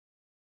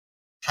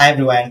Hi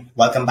everyone,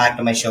 welcome back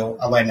to my show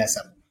Awareness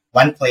Hub.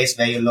 One place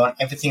where you learn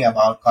everything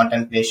about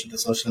content creation to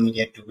social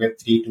media to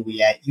Web3 to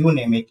AI, you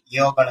name it.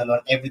 You're gonna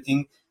learn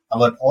everything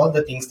about all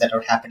the things that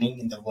are happening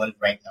in the world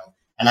right now.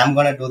 And I'm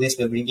gonna do this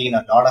by bringing in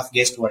a lot of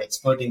guests who are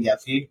expert in their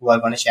field, who are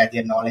gonna share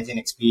their knowledge and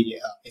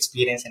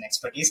experience and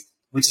expertise,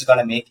 which is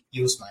gonna make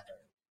you smarter.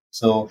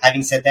 So,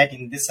 having said that,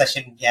 in this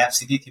session we have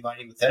Siddhi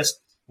Tiwari with us,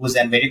 who's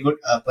a very good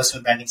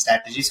personal branding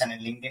strategist and a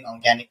LinkedIn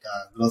organic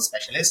growth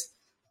specialist.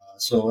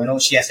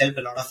 She has helped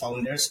a lot of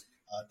founders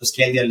to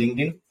scale their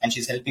LinkedIn, and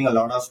she's helping a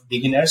lot of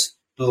beginners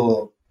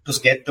to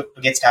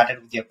get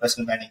started with their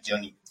personal branding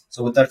journey.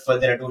 So, without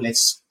further ado,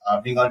 let's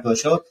bring on to a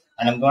show.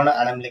 And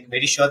I'm like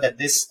very sure that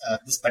this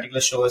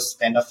particular show is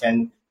kind of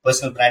an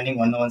personal branding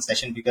 101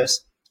 session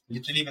because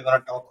literally we're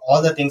gonna talk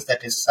all the things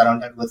that is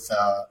surrounded with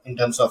in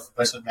terms of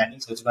personal branding.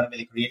 So it's gonna be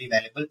like really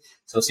valuable.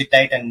 So sit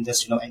tight and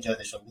just enjoy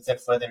the show. Without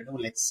further ado,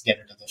 let's get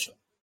into the show.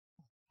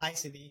 Hi,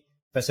 Siddhi.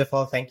 First of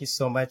all, thank you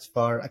so much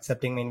for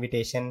accepting my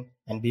invitation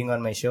and being on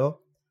my show.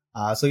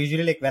 So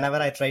usually, like whenever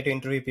I try to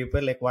interview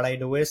people, like what I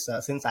do is,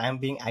 since I am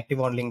being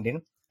active on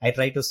LinkedIn, I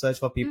try to search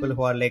for people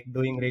who are like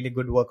doing really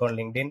good work on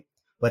LinkedIn,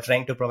 who are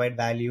trying to provide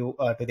value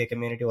to their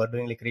community, who are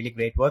doing like really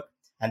great work.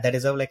 And that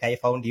is how like I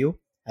found you.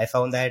 I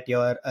found that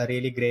you're a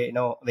really great,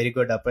 very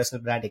good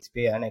personal brand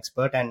an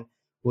expert, and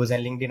who's a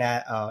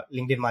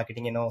LinkedIn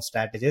marketing,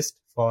 strategist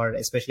for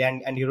especially,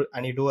 and you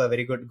do a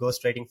very good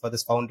ghostwriting for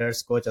this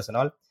founders, coaches, and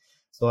all.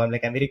 So I'm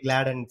very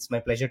glad, and it's my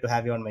pleasure to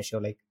have you on my show.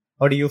 Like,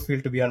 how do you feel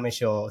to be on my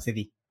show,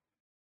 Siddhi?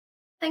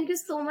 Thank you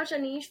so much,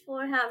 Anish,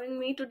 for having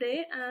me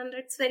today. And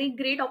it's very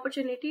great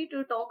opportunity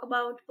to talk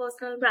about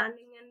personal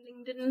branding and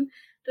LinkedIn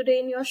today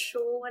in your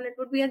show. And it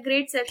would be a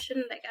great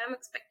session. Like I'm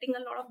expecting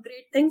a lot of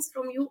great things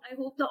from you. I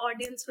hope the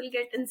audience will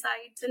get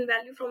insights and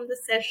value from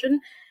this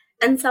session.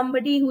 And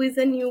somebody who is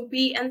a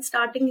newbie and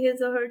starting his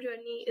or her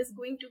journey is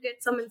going to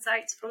get some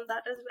insights from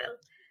that as well.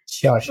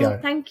 Sure, So sure.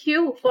 thank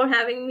you for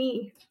having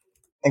me.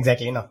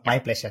 Exactly. My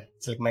pleasure.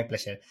 It's like my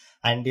pleasure.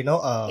 And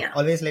Yeah.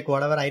 always like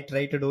whatever I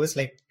try to do is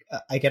like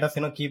I kind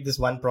of keep this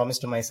one promise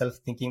to myself,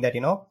 thinking that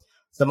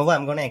somehow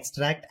I'm going to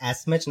extract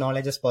as much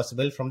knowledge as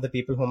possible from the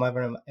people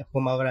whomever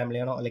I'm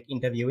like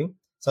interviewing,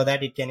 so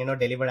that it can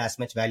deliver as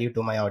much value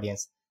to my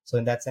audience. So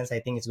in that sense, I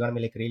think it's going to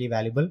be like really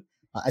valuable.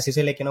 As you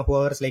say, like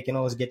whoever's like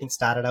is getting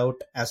started out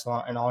as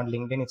on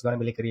LinkedIn, it's going to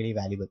be like really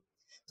valuable.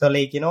 So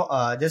like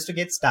just to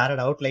get started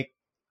out, like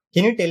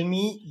can you tell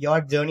me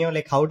your journey, or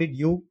like how did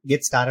you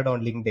get started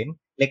on LinkedIn?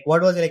 Like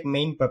what was like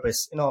main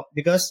purpose?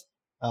 Because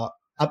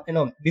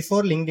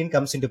before LinkedIn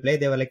comes into play,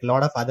 there were like a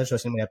lot of other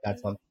social media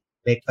platforms.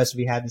 Like first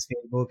we had this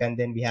Facebook, and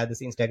then we had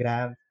this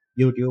Instagram.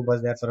 YouTube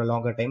was there for a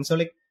longer time. So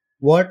like,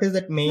 what is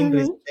that main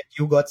reason Mm-hmm. that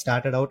you got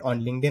started out on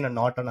LinkedIn and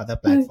not on other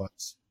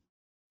platforms?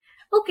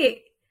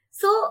 Okay,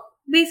 so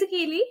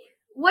basically,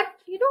 what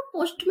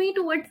pushed me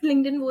towards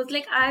LinkedIn was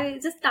like I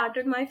just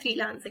started my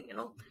freelancing.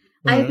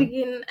 I Mm-hmm.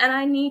 begin and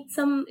I need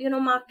some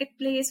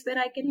marketplace where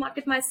I can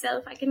market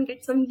myself. I can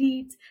get some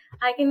leads.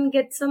 I can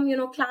get some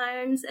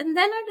clients, and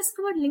then I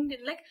discovered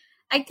LinkedIn. Like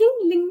I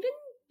think LinkedIn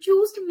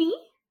chose me.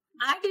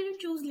 I didn't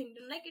choose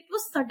LinkedIn. Like it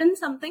was sudden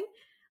something.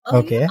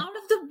 Okay. Out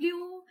of the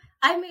blue,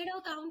 I made an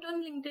account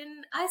on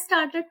LinkedIn. I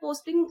started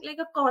posting like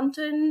a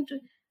content.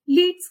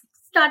 Leads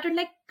started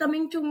like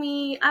coming to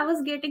me. I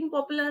was getting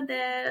popular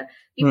there.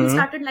 People Mm-hmm.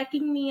 started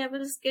liking me. I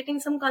was getting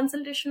some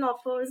consultation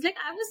offers. Like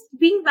I was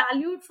being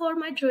valued for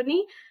my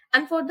journey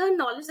and for the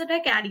knowledge that I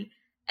carry.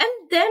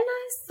 And then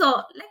I saw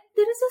like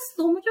there is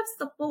so much of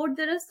support.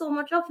 There is so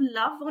much of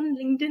love on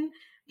LinkedIn.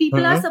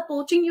 People are Mm-hmm.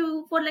 supporting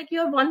you for like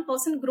your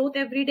 1% growth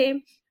every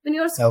day. When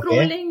you're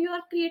Okay. scrolling, you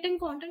are creating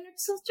content.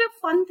 It's such a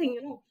fun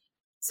thing.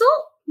 So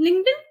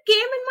LinkedIn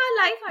came in my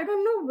life. I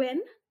don't know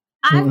when.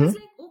 I was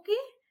Mm-hmm. like,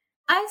 okay,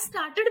 I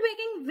started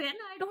making when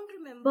I don't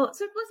remember.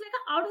 So it was like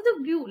a out of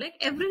the blue. Like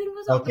everything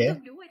was out of the Okay.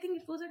 blue. I think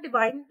it was a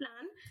divine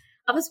plan.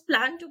 I was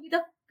planned to be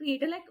the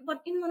creator. Like,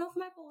 but in one of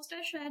my posts,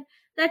 I shared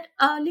that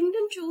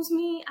LinkedIn chose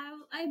me.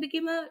 I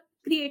became a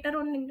creator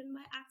on LinkedIn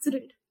by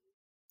accident.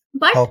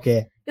 But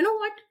Okay. you know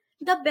what?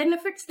 The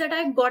benefits that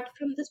I got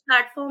from this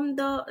platform,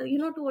 the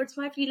towards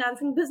my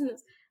freelancing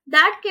business,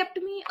 that kept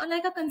me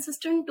like a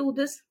consistent to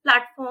this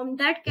platform.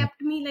 That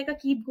kept me like a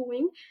keep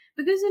going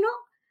because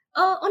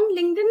on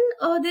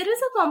LinkedIn there is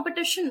a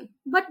competition,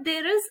 but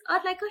there is a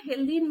like a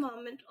healthy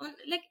environment on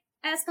like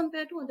as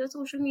compared to other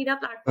social media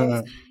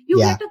platforms. Mm-hmm. You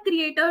Yeah. get a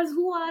creators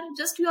who are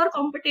just your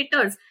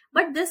competitors,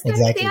 but this time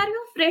they Exactly. are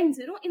your friends.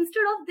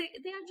 Instead of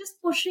they are just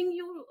pushing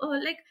you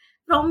like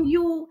from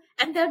you,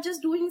 and they're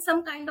just doing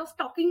some kind of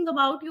talking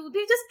about you.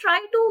 They just try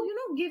to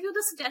give you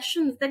the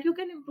suggestions that you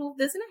can improve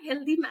this in a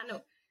healthy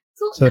manner.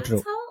 So So that's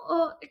true.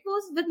 how it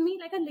was with me.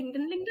 Like a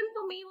LinkedIn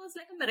for me was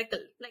like a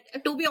miracle,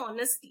 like to be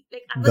honest.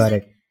 Like I was Got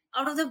like it.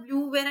 out of the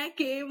blue where I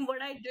came,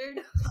 what I did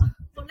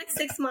for like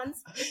 6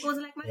 months. It was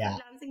like my Yeah.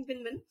 freelancing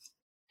win-win.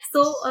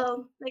 So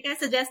like I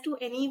suggest to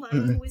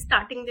anyone who is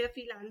starting their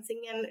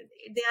freelancing and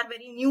they are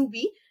very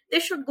newbie, they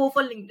should go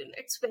for LinkedIn.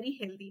 It's very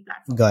healthy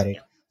platform. Got it.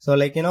 Yeah. So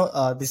like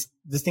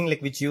this thing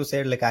like which you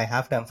said, like I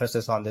have to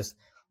emphasize on this.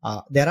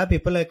 there are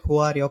people like who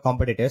are your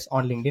competitors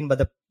on LinkedIn,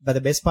 but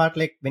the best part,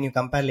 like when you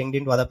compare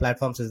LinkedIn to other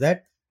platforms, is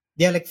that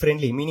they are like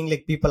friendly, meaning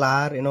like people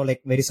are,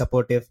 like very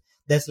supportive.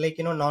 There's like,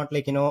 not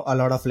like, a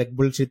lot of like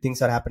bullshit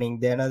things are happening.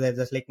 There's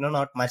just like,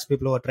 not much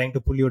people who are trying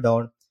to pull you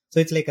down. So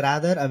it's like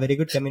rather a very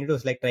good community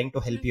who's like trying to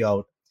help you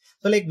out.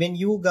 So like when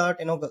you got,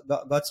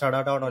 got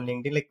started out on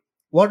LinkedIn, like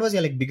what was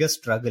your like biggest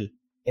struggle,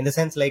 in the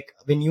sense like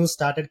when you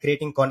started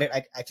creating content?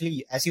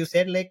 Actually, as you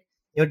said, like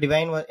your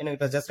divine was, it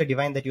was just a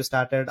divine that you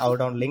started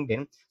out on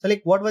LinkedIn. So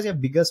like what was your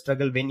biggest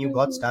struggle when you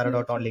got started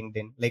out on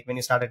LinkedIn, like when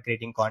you started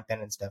creating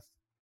content and stuff?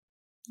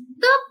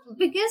 The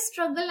biggest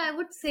struggle, I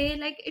would say,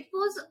 like it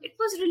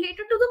was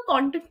related to the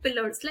content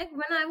pillars. Like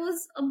when I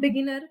was a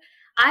beginner,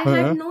 I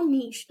had Hmm. no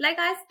niche. Like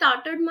I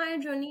started my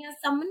journey as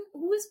someone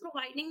who is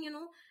providing,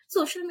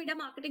 social media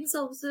marketing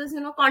services,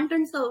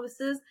 content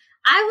services.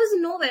 I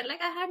was nowhere.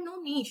 Like I had no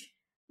niche.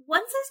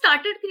 Once I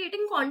started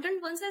creating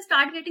content, once I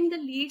start getting the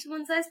leads,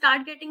 once I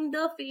start getting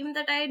the fame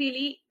that I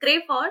really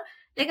crave for,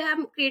 like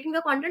I'm creating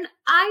the content,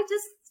 I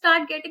just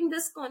start getting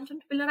this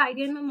content pillar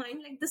idea in my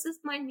mind, like this is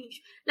my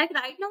niche. Like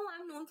right now,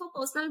 I'm known for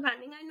personal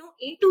branding. I know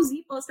A to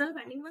Z personal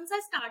branding. Once I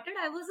started,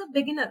 I was a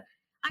beginner.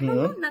 I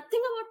don't know Hmm.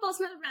 nothing about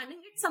personal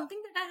branding. It's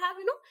something that I have,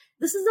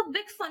 this is a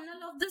big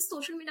funnel of this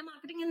social media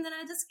marketing. And then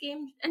I just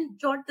came and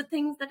jot the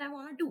things that I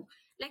want to do.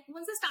 Like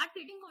once I start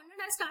creating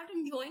content, I start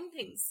enjoying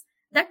things.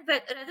 That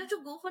rather to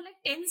go for like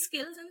 10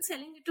 skills and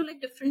selling it to like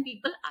different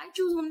people, I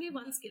choose only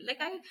one skill. Like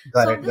I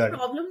Got solve it. the Got it.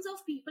 problems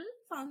of people,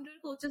 founder,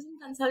 coaches,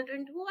 and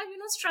consultant who are,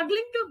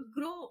 struggling to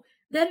grow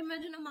their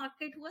image in a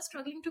market, who are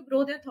struggling to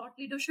grow their thought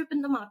leadership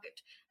in the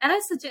market. And I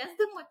suggest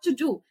them what to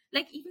do.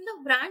 Like even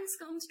the brands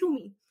comes to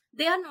me.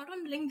 They are not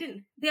on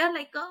LinkedIn. They are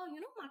like a,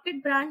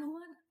 market brand who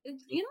are,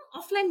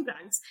 offline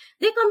brands.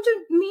 They come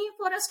to me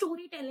for a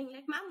storytelling.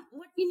 Like, ma'am,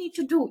 what we need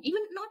to do.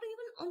 Even not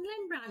even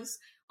online brands.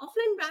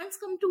 Offline brands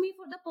come to me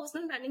for the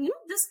personal branding.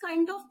 This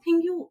kind of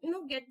thing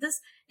get this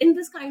in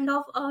this kind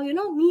of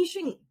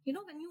niching.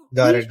 When you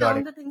Got niche it. Got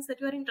down it. the things that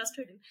you are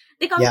interested in,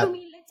 they come to Yeah.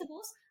 me. Like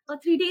suppose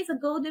 3 days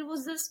ago there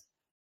was this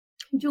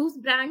juice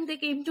brand. They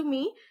came to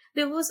me.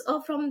 There was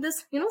from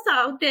this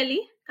South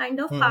Delhi kind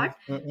of Hmm. part,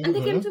 and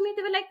they came Hmm. to me.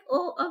 They were like,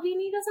 oh, we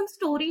need some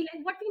story,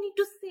 like what we need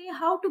to say,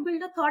 how to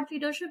build a thought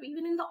leadership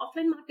even in the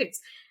offline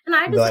markets. And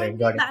I Got it. designed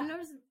Got like it.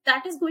 banners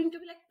that is going to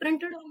be like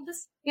printed on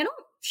this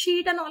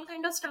sheet and all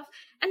kind of stuff.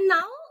 And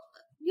now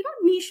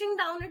niching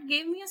down, it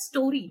gave me a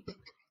story.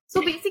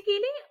 So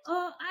basically,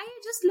 I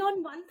just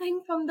learned one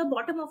thing from the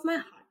bottom of my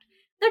heart,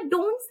 that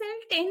don't sell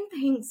 10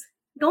 things.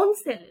 Don't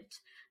sell it.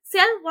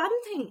 Sell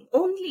one thing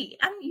only,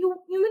 and you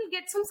will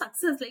get some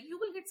success. Like you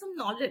will get some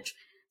knowledge.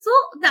 So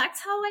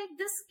that's how I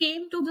just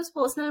came to this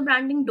personal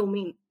branding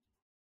domain.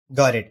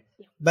 Got it.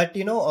 Yeah. But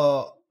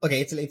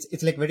okay,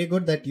 it's like very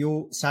good that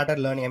you started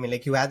learning. I mean,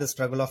 like you had the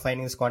struggle of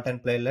finding this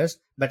content playlist,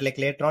 but like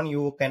later on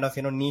you kind of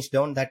niche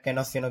down. That kind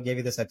of gave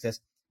you the success.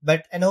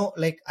 But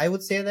like I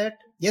would say that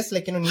yes,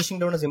 like niching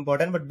down is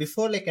important. But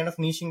before like kind of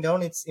niching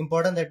down, it's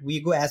important that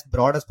we go as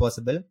broad as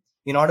possible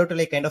in order to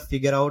like kind of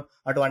figure out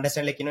or to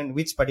understand like in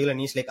which particular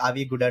niche like are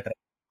we good at,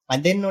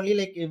 and then only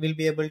like we'll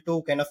be able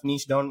to kind of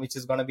niche down, which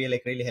is gonna be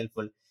like really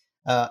helpful.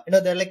 There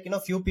are like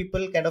few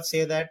people kind of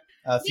say that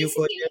few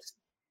Basically, coaches,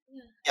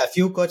 yeah. yeah,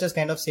 few coaches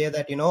kind of say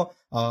that you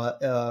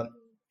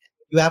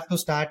have to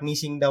start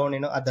niching down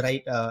at the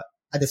right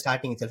at the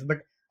starting itself. But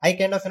I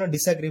kind of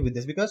disagree with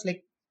this, because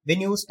like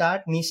when you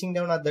start niching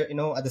down at the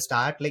at the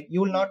start, like you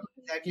will not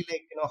know exactly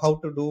like how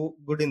to do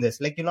good in this.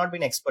 Like you'll not be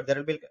an expert, there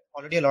will be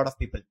already a lot of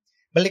people.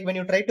 But like when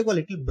you try to go a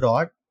little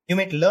broad, you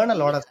might learn a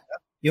lot of Yeah.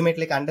 stuff, you might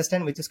like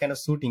understand which is kind of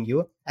suiting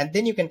you, and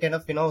then you can kind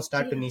of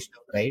start to Yeah. niche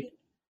down, right?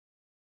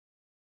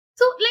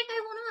 So, like,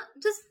 I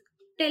wanna just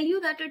tell you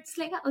that it's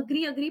like a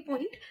agree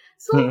point.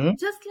 So, Hmm.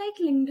 just like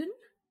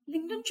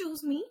LinkedIn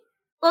chose me.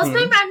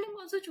 Personal Hmm. branding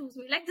also chose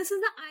me. Like, this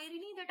is the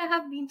irony that I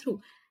have been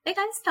through. Like,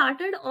 I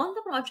started all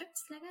the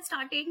projects. Like, I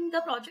started taking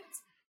the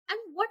projects, and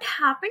what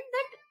happened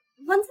that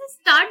once I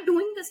start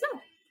doing this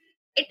now,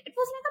 it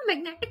was like a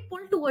magnetic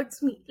pull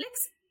towards me. Like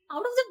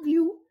out of the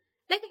blue,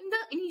 like in the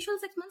initial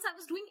 6 months, I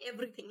was doing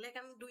everything. Like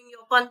I'm doing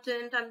your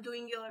content, I'm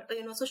doing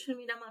your social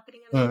media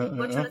marketing, I'm doing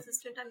virtual Hmm.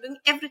 assistant, I'm doing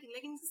everything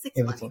like in 6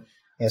 months. Everything.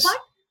 Yes. But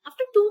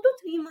after 2 to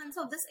 3 months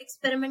of this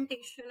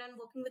experimentation and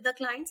working with the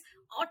clients,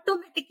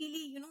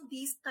 automatically,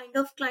 these kind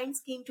of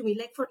clients came to me,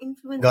 like for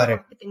influencer Got it.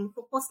 marketing,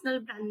 for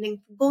personal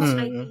branding, for Hmm.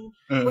 ghostwriting,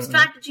 for Hmm.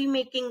 strategy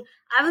making.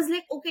 I was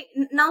like, okay,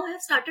 now I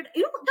have started,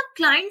 the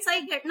clients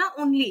I get now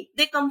only,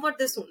 they come for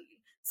this only.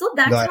 So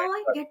that's Got how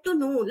I it. get to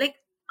know, like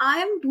I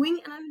am doing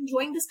and I'm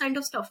enjoying this kind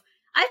of stuff.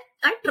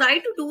 I try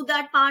to do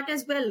that part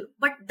as well,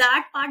 but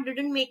that part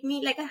didn't make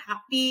me like a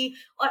happy,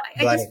 or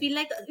I Got just it. feel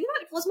like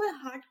it was my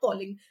heart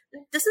calling.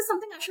 Like this is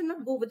something I should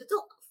not go with it.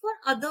 So for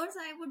others,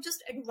 I would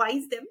just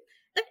advise them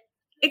that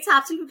it's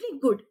absolutely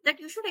good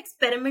that you should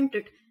experiment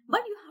it,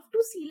 but you have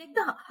to see like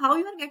the how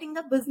you are getting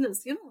the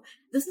business.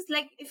 This is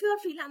like, if you are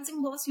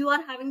freelancing boss, you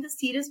are having the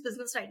serious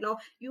business right now.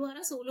 You are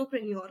a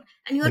solopreneur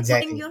and you are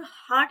putting Exactly. your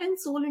heart and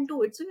soul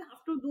into it. So you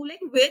have to do like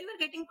where you are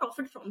getting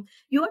profit from.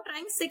 You are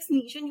trying 6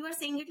 niche and you are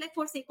saying it like,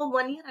 for sake of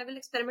 1 year, I will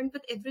experiment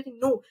with everything.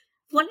 No,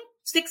 for like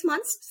 6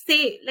 months,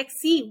 say like,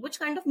 see which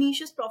kind of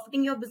niche is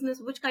profiting your business,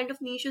 which kind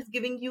of niche is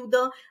giving you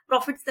the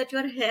profits that you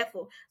are here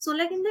for. So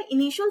like in the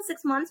initial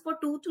 6 months, for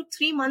 2 to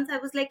 3 months, I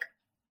was like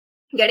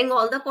getting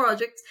all the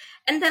projects,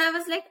 and then I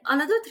was like,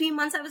 another 3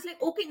 months, I was like,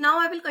 okay, now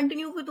I will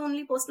continue with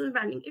only personal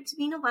branding. It's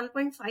been a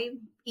 1.5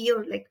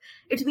 year, like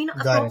it's been Got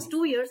it. across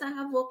 2 years. I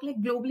have worked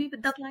like globally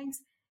with the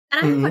clients,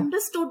 and I have Mm-hmm.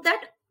 understood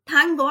that,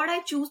 thank god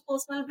I choose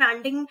personal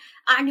branding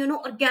and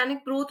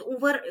organic growth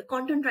over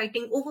content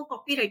writing, over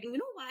copywriting.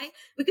 Why?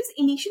 Because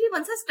initially,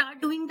 once I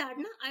start doing that,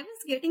 I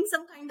was getting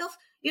some kind of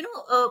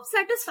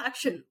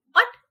satisfaction,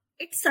 but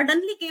it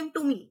suddenly came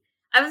to me.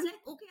 I was like,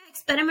 okay, I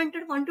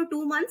experimented 1 to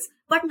 2 months,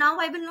 but now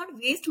I will not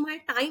waste my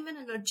time and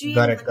energy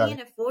Got and it. Got money it.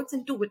 and efforts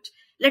into it.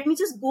 Let me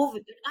just go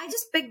with it. I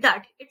just picked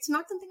that. It's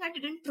not something I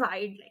didn't try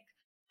it. Like,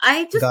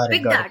 I just Got it.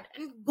 picked Got it. that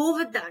and go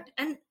with that.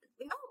 And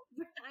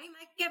with time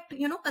I kept,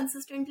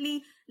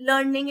 consistently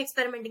learning,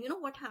 experimenting.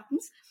 What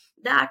happens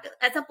that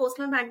as a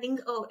personal branding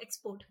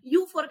expert,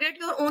 you forget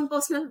your own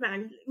personal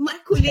brand. My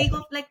colleague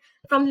of like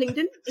from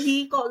LinkedIn,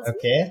 he calls me,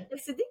 Okay.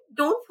 like, Siddhi,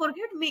 don't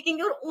forget making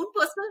your own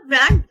personal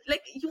brand.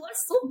 Like, you are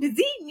so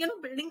busy,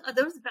 building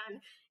others'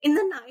 brand. In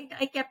the night,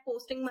 I kept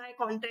posting my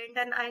content,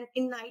 and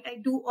in night I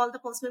do all the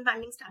personal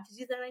branding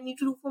strategies that I need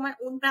to do for my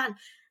own brand.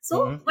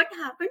 So Mm-hmm. what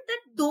happened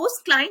that those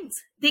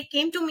clients, they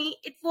came to me.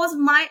 It was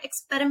my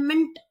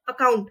experiment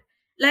account.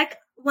 Like,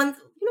 once,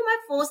 my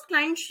first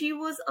client, she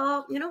was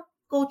a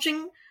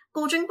coaching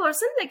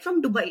person, like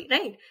from Dubai,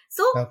 right?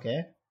 So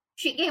Okay.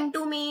 she came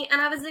to me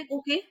and I was like,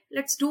 okay,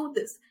 let's do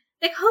this.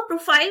 Like, her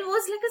profile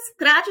was like a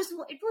scratch.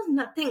 It was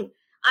nothing.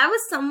 I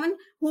was someone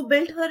who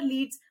built her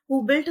leads,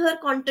 who built her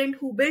content,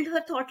 who built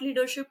her thought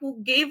leadership,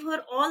 who gave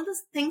her all the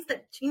things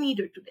that she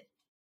needed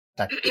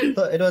That. today.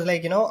 So it was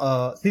like,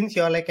 since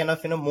you're like kind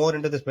of, more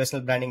into this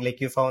personal branding, like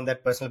you found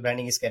that personal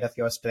branding is kind of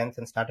your strength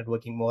and started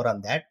working more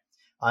on that.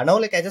 Now,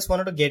 like, I just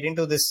wanted to get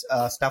into this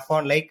stuff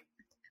on like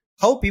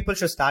how people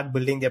should start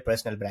building their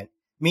personal brand.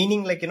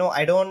 Meaning, like,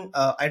 I don't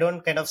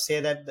kind of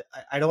say that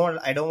I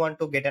don't want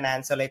to get an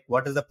answer like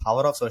what is the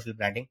power of social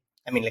branding.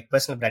 I mean, like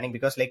personal branding,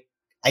 because like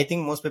I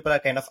think most people are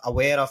kind of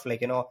aware of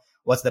like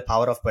what's the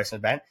power of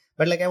personal brand,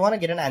 but like I want to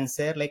get an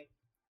answer like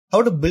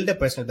how to build a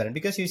personal brand,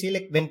 because you see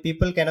like when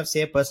people kind of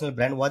say personal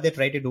brand, what they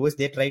try to do is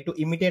they try to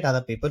imitate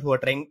other people who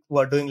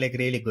are doing like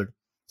really good.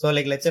 So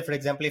like, let's say for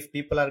example, if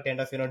people are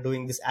kind of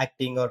doing this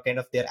acting or kind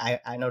of they're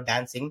I know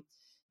dancing,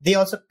 they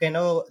also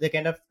they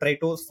kind of try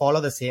to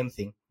follow the same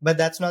thing, but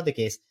that's not the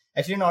case.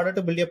 Actually, in order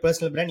to build your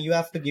personal brand, you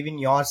have to give in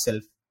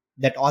yourself.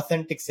 That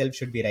authentic self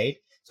should be right.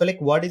 So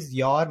like, what is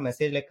your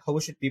message, like how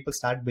should people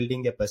start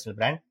building their personal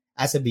brand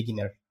as a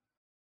beginner?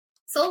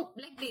 So,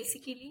 like,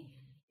 basically,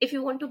 if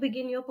you want to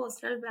begin your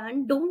personal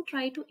brand, don't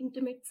try to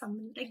intimate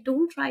someone. Like,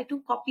 don't try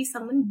to copy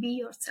someone. Be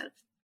yourself.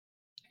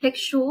 Like,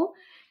 show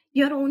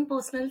your own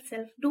personal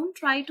self. Don't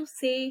try to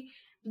say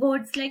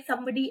words like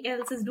somebody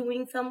else is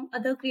doing, some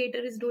other creator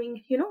is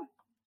doing.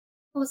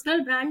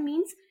 Personal brand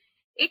means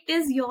it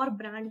is your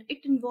brand.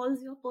 It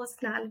involves your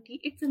personality.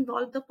 It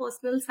involves the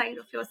personal side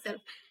of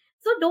yourself.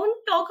 So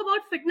don't talk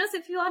about fitness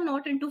if you are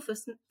not into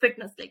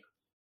fitness. Like,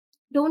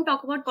 don't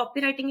talk about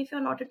copywriting if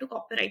you're not into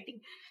copywriting.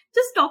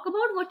 Just talk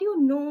about what you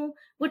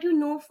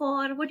know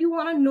for, what you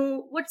want to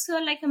know, what's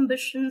your like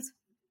ambitions,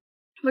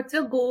 what's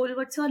your goal,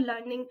 what's your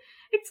learning.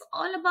 It's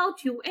all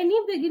about you. Any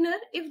beginner,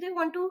 if they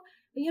want to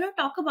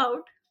talk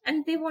about,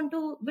 and they want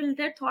to build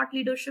their thought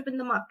leadership in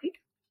the market,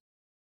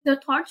 their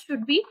thoughts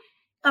should be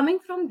coming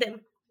from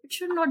them. It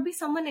should not be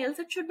someone else.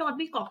 It should not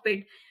be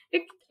copied.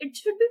 It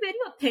should be very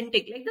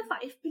authentic. Like the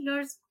 5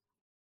 pillars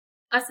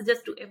I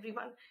suggest to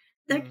everyone,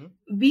 that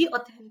Hmm. be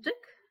authentic,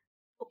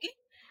 okay,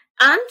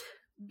 and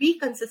be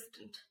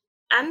consistent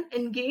and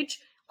engage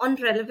on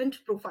relevant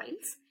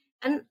profiles.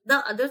 And the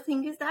other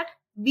thing is that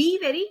be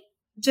very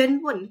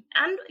genuine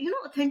and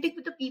authentic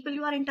with the people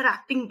you are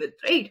interacting with,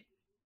 right?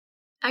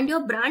 And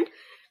your brand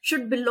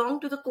should belong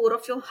to the core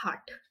of your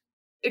heart.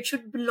 It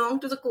should belong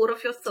to the core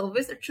of your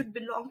service. It should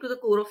belong to the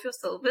core of your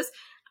service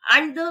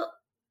and the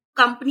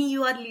company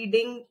you are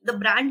leading, the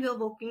brand you are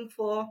working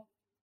for,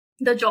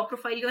 the job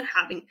profile you're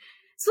having.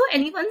 So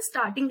anyone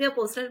starting their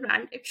personal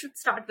brand, it should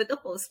start with a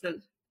personal.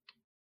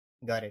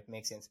 Got it.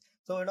 Makes sense.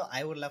 So,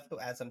 I would love to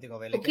add something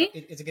over. Like, Okay.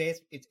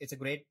 it's a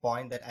great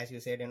point that, as you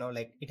said,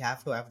 like it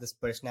have to have this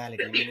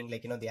personality, meaning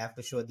like, they have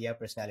to show their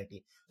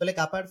personality. So, like,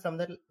 apart from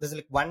that, there's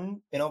like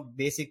one,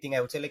 basic thing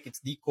I would say, like, it's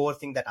the core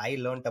thing that I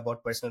learned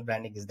about personal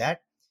branding is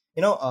that,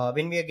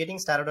 when we are getting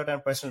started out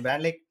on personal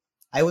brand, like,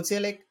 I would say,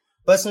 like,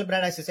 personal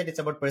brand, as you said, it's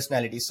about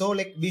personality. So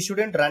like, we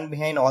shouldn't run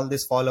behind all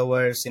these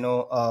followers,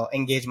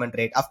 engagement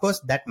rate. Of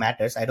course that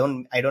matters. I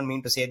don't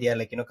mean to say they are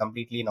like,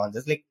 completely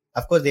nonsense. Like,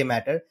 of course they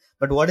matter,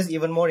 but what is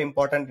even more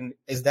important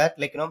is that,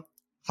 like,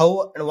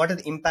 how and what is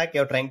the impact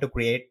you're trying to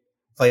create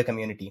for your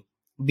community.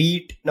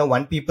 be it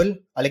one people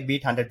or like be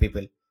it 100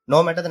 people,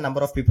 no matter the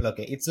number of people.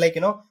 Okay, it's like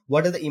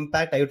what is the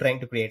impact are you trying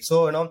to create?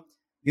 So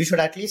you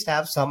should at least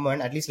have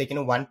someone, at least like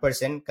one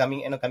person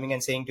coming coming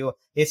and saying to you,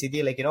 hey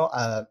Siddhi, like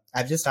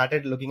I've just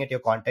started looking at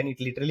your content. It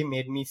literally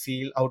made me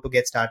feel how to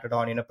get started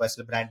on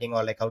personal branding,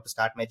 or like how to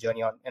start my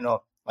journey on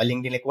or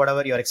LinkedIn, like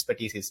whatever your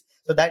expertise is.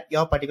 So that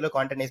your particular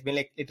content has been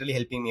like literally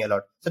helping me a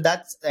lot. So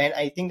that's, and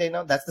I think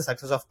that that's the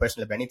success of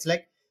personal brand. It's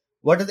like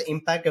what is the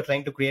impact you're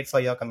trying to create for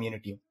your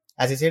community?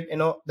 As I said,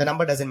 the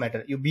number doesn't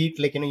matter. You beat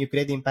like you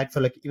create the impact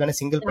for like even a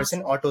single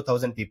person or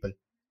 2,000 people.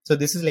 So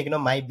this is like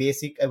my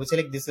basic, I would say,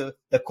 like this is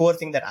the core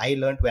thing that I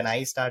learned when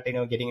I started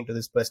getting into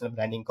this personal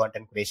branding,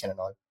 content creation and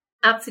all.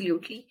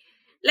 Absolutely.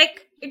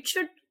 Like it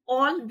should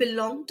all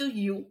belong to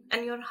you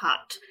and your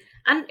heart.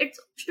 And it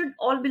should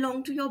all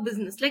belong to your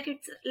business. Like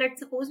let's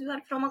suppose you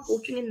are from a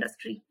coaching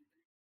industry.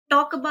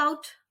 Talk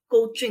about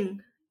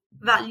coaching,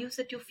 values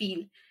that you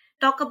feel.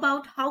 Talk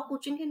about how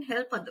coaching can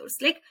help others.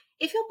 Like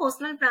if your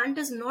personal brand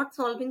is not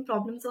solving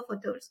problems of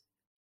others,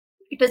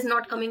 it is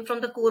not coming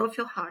from the core of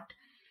your heart,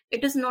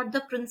 it is not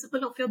the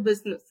principle of your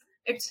business,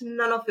 it's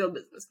none of your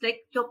business.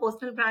 Like your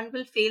personal brand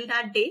will fail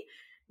that day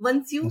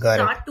once you Got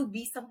it. start to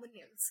be someone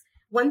else,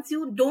 once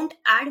you don't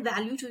add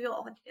value to your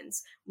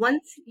audience,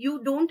 once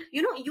you don't,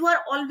 you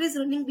are always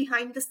running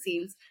behind the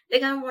sales.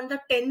 Like I want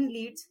the 10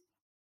 leads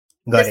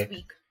Got this it.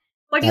 week,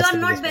 but That's you the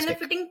are not biggest mistake.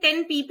 benefiting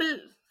 10 people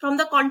from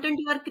the content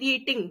you are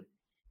creating,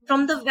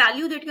 from the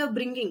value that you are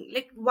bringing.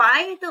 Like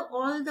why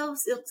all the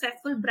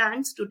successful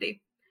brands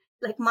today,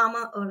 like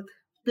Mama Earth,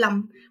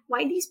 Plum,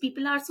 why these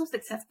people are so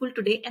successful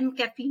today, and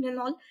caffeine and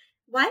all?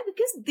 Why?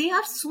 Because they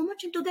are so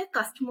much into their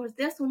customers,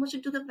 they are so much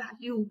into the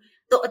value,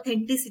 the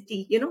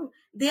authenticity,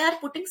 they are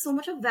putting so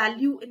much of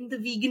value in the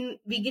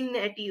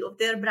veganity of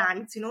their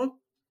brands,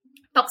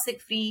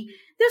 toxic free.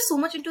 They're so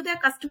much into their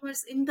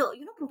customers, in the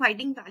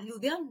providing value.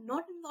 They are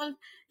not involved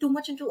too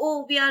much into,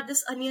 oh, we are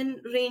this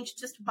onion range,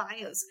 just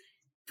buyers.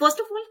 First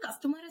of all,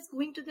 customer is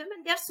going to them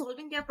and they are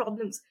solving their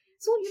problems.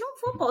 So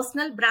for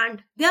personal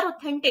brand, they are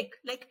authentic.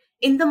 Like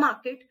in the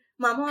market,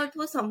 Mama Earth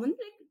was someone,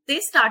 like they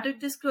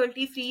started this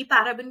cruelty free,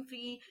 paraben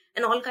free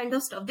and all kind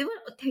of stuff. They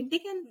were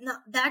authentic, and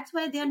that's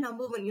why they are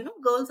number one.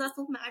 Girls are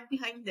so mad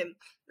behind them,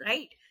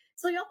 right?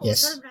 So your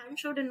personal Yes. brand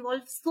should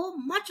involve so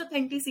much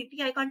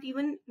authenticity. I can't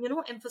even,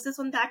 emphasis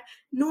on that.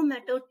 No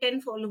matter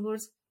 10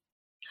 followers,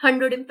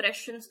 100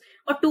 impressions,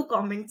 or 2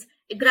 comments.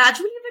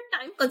 Gradually with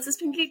time,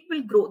 consistently it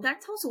will grow.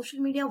 That's how social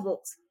media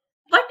works.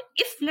 But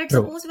if let's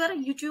True. suppose you are a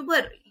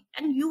YouTuber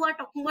and you are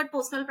talking about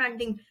personal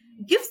branding,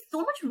 give so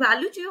much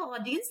value to your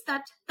audience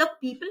that the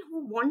people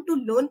who want to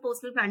learn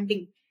personal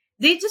branding,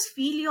 they just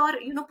feel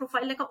your,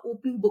 profile like an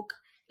open book.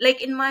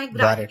 Like in my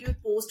Got it. gratitude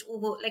post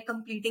over like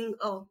completing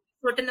a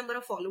certain number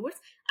of followers,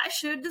 I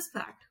shared this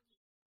fact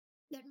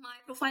that my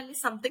profile is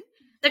something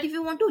that if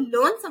you want to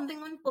learn something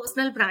on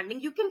personal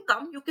branding, you can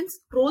come, you can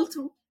scroll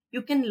through,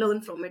 you can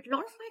learn from it. A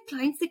lot of my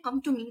clients, they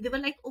come to me, they were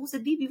like, oh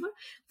Siddhi, we were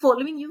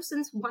following you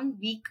since 1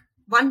 week,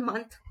 1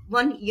 month,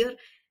 1 year,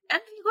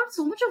 and we got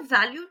so much of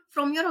value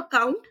from your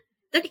account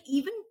that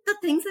even the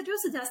things that you're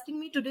suggesting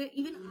me today,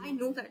 even I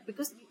know that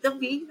because the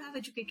way you have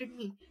educated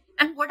me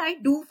and what I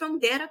do from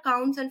their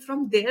accounts and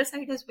from their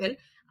side as well.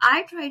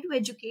 I try to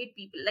educate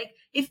people. Like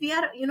if we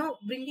are,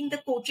 bringing the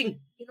coaching,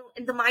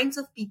 in the minds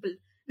of people,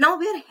 now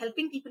we are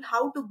helping people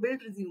how to build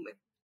resume,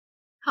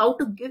 how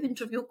to give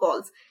interview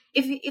calls.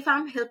 If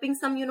I'm helping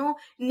some,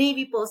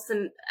 Navy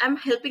person, I'm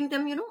helping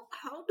them,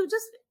 how to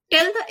just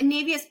tell the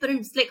Navy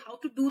aspirants like how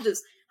to do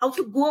this, how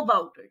to go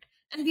about it.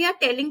 And we are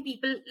telling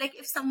people, like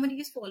if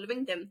somebody is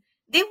following them,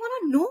 they want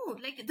to know,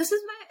 like this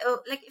is my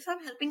like if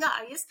I'm helping a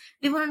IS,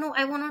 they want to know,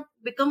 I want to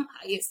become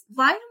IS,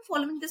 why I'm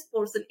following this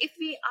person. If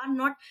we are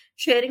not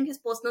sharing his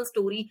personal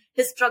story,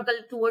 his struggle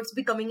towards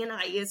becoming an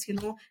IS,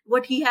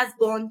 what he has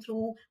gone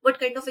through, what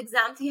kind of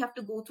exams he have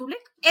to go through,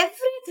 like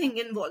everything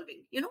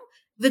involving,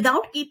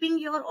 without keeping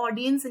your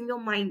audience in your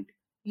mind,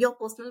 your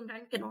personal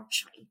brand cannot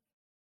shine.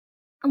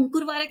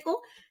 Ankur Wareko,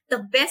 the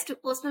best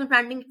personal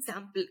branding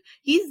example.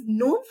 He's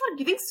known for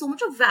giving so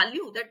much of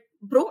value that,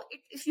 bro,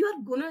 if you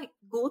are gonna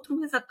go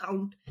through his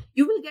account,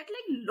 you will get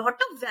like lot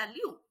of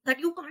value that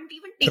you can't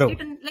even take True.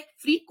 it in like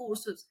free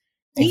courses.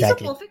 He's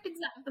Exactly. a perfect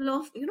example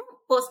of,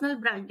 personal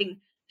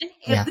branding. And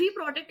Yeah. every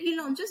product he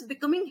launches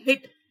becoming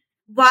hit.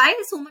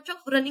 Why so much of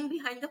running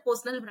behind the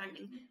personal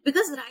branding?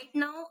 Because right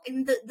now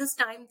in this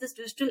time, this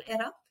digital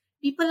era,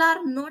 people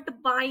are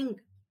not buying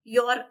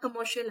your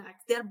commercial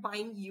ads. They are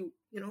buying you,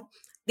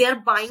 they are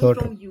buying So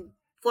from true. you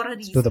for a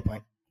It's to the reason.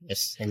 point.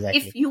 Yes, exactly.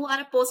 If you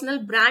are a personal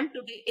brand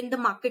today in the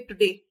market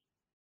today,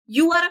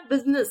 you are a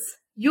business.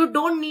 You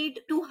don't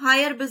need to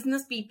hire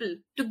business people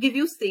to give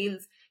you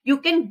sales. You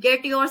can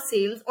get your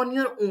sales on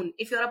your own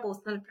if you're a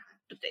personal brand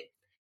today.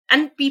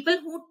 And people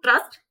who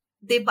trust,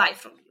 they buy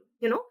from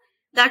you.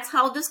 That's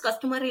how this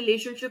customer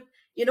relationship,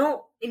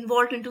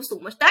 involved into so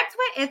much. That's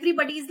why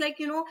everybody is like,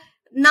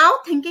 now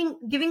thinking,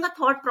 giving a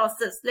thought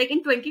process, like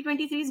in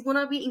 2023 is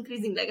gonna be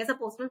increasing. Like as a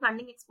personal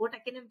branding expert, I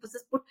can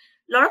put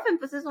a lot of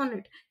emphasis on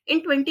it.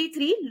 In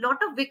 23,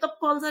 lot of wake up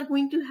calls are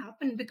going to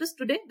happen, because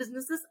today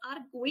businesses are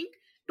going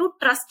to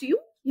trust you.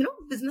 You know,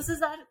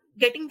 businesses are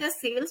getting their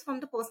sales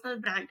from the personal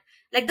brand.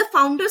 Like the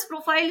founder's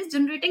profile is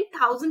generating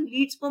 1,000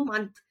 leads per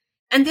month,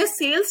 and their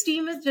sales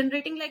team is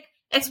generating like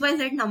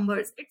XYZ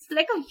numbers. It's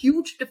like a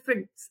huge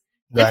difference.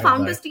 Like Got it, got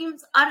founders it.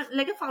 teams are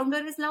like, a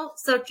founder is now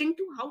searching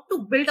to how to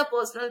build a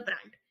personal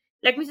brand.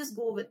 Let me just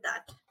go with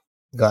that.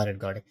 Got it,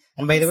 got it.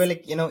 And by the way,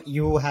 Yes. like,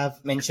 you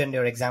have mentioned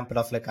your example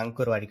of like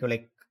Ankur Warikoo,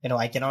 like,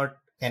 I cannot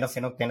kind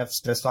of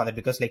stress on it,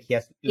 because like he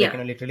has like,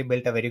 Yeah. literally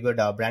built a very good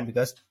brand,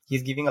 because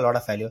he's giving a lot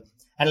of value.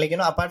 And like,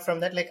 apart from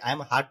that, like I'm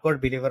a hardcore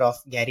believer of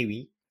Gary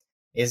Vee,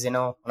 is,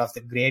 one of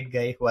the great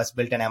guy who has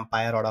built an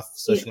empire out of Yeah.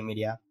 social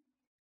media.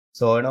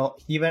 So,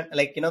 even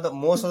like, the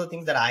most of the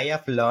things that I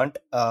have learned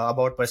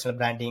about personal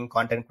branding,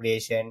 content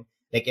creation,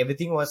 like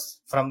everything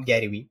was from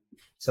Gary Vee.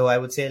 So I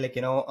would say like,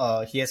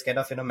 he has kind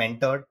of,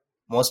 mentored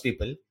most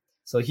people.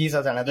 So he's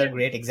also another Yeah.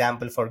 great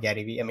example for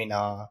Gary Vee. I mean,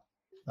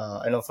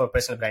 for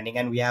personal branding.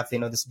 And we have,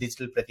 this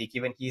digital Pratik,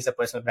 even he is a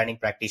personal branding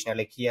practitioner.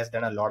 Like he has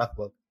done a lot of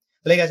work.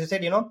 So, like, as you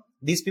said,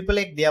 these people,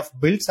 like they have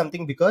built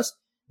something because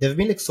they've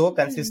been like so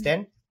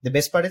consistent. The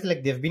best part is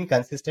like they've been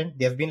consistent.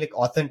 They've been like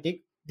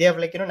authentic. They have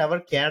like, never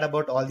cared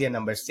about all their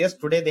numbers. Yes,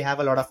 today they have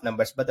a lot of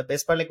numbers, but the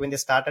best part, like when they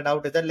started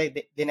out is that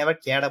like they never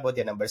cared about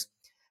their numbers.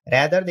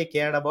 Rather, they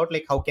cared about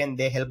like how can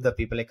they help the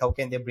people, like how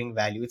can they bring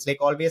value. It's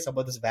like always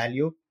about this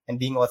value and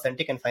being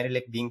authentic, and finally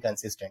like being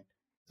consistent.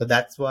 So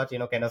that's what,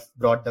 kind of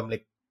brought them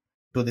like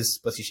to this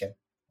position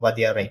what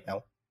they are right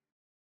now.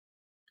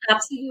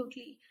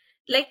 Absolutely.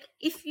 Like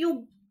if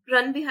you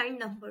run behind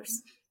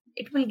numbers,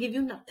 it will give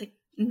you nothing,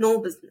 no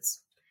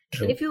business. And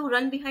True. if you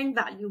run behind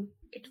value,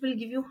 it will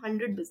give you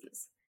 100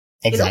 business.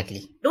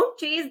 Exactly. Don't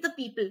chase the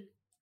people.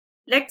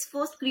 Let's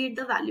first create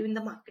the value in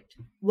the market.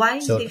 Why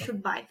So they true.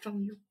 should buy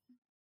from you.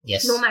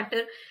 Yes. No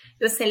matter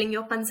you're selling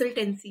your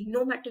consultancy,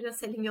 no matter you're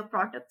selling your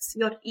products,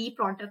 your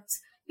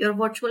e-products, your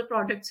virtual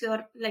products,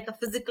 your like a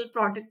physical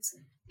products,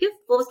 give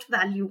first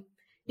value.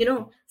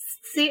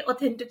 Say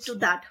authentic to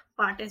that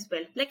part as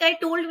well. Like I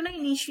told you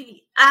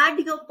initially, add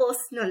your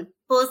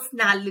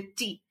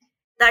personality.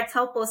 That's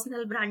how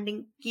personal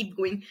branding keep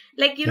going.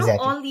 Like, Exactly.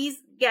 all these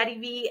Gary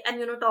Vee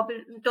and,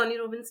 Tony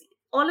Robbins,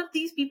 all of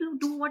these people who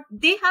do what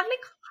they have,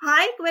 like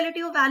high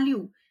quality of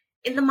value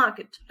in the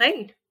market,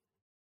 right?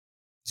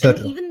 So And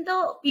true. even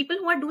the people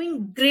who are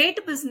doing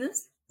great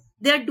business,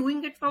 they are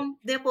doing it from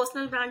their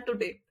personal brand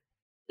today.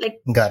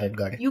 Like Got it.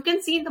 Got it. you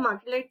can see in the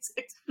market, like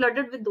it's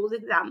flooded with those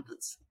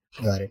examples.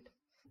 Got it.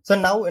 So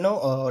now,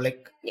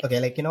 like, Yeah. okay,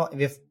 like,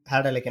 we've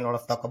had like a lot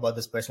of talk about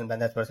this personal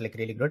brand. That was like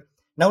really good.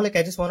 Now, like,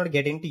 I just wanted to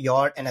get into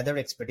your another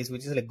expertise,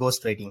 which is like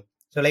ghostwriting.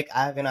 So, like,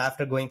 I've,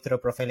 after going through a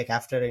profile, like,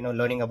 after,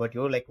 learning about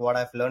you, like, what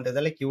I've learned is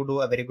that, like, you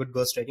do a very good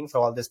ghostwriting for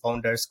all these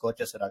founders,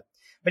 coaches, and all.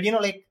 But,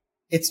 like,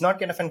 it's not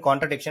kind of a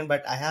contradiction,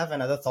 but I have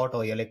another thought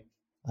over here. Like,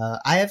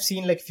 I have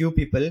seen like few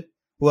people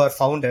who are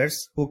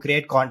founders who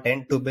create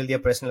content to build their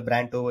personal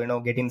brand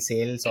to, get in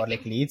sales or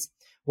like leads.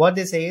 What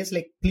they say is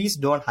like, please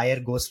don't hire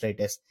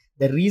ghostwriters.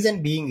 The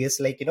reason being is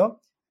like,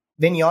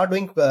 when you're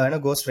doing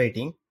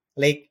ghostwriting,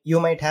 like you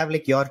might have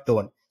like your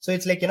tone. So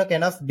it's like,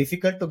 kind of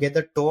difficult to get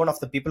the tone of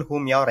the people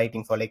whom you're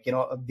writing for, like,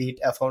 be it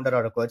a founder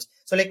or a coach.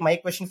 So like my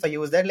question for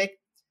you is that like,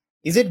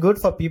 is it good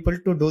for people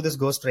to do this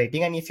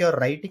ghostwriting? And if you're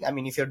writing, I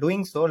mean, if you're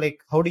doing so, like,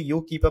 how do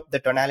you keep up the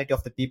tonality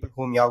of the people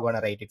whom you're going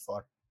to write it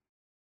for?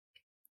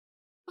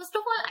 First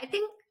of all, I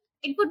think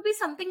it would be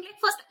something like,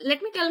 first,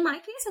 let me tell my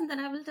case and then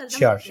I will tell the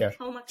Sure, market sure,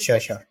 how much it sure,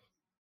 is. sure.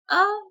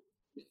 Uh,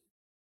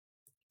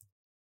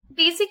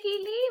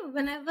 Basically,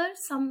 whenever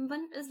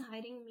someone is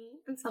hiring me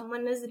and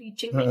someone is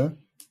reaching me,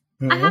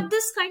 I have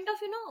this kind of,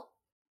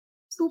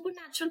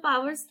 supernatural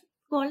powers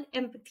called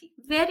empathy.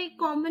 Very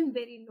common,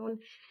 very known.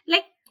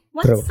 Like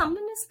once True.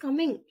 someone is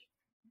coming,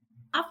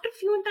 after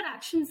few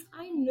interactions,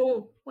 I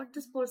know what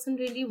this person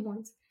really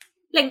wants.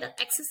 Like the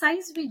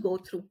exercise we go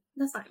through,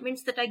 the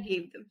assignments that I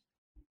gave them,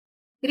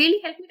 really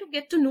helped me to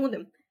get to know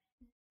them.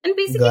 And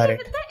basically, Got it.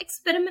 with the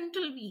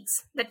experimental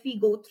weeks that we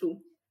go through,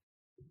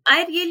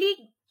 I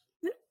really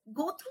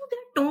go through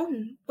their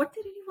tone, what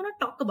they really want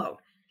to talk about.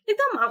 Like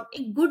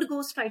a good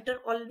ghostwriter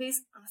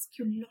always asks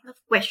you a lot of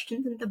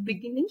questions in the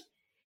beginning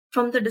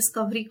from the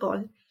discovery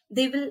call.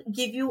 They will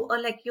give you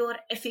like your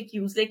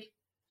FAQs, like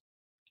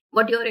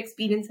what your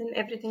experience and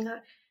everything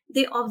are.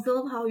 They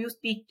observe how you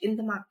speak in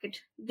the market.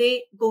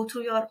 They go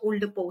through your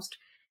older post.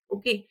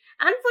 Okay.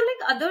 And for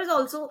like others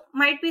also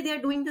might be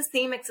they're doing the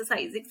same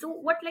exercise. Like, so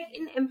what, like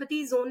in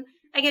empathy zone,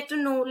 I get to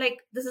know like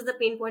this is the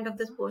pain point of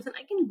this person.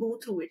 I can go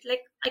through it.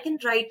 Like I can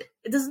write.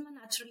 This is my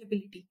natural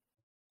ability.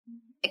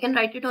 I can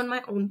write it on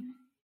my own.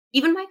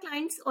 Even my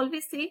clients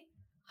always say,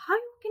 how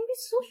you can be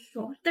so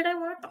sure that I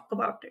want to talk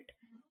about it?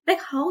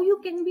 Like how you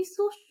can be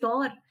so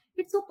sure?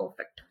 It's so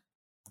perfect.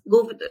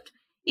 Go with it.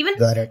 Even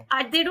Got it.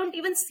 they don't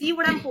even see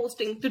what I'm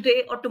posting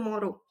today or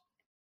tomorrow.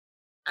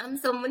 I'm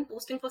someone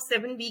posting for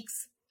 7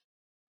 weeks.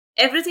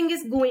 Everything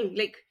is going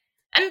like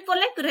And for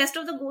like the rest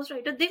of the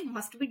ghostwriter, they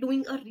must be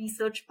doing a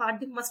research part,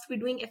 they must be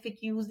doing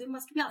FAQs, they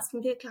must be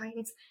asking their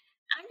clients.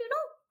 And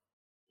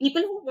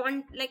people who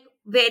want like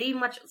very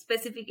much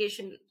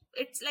specification,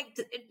 it's like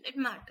it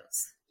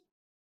matters.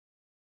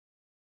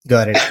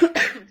 Got it.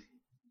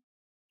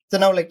 So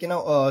now, like,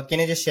 can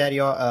you just share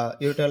your,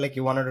 you tell like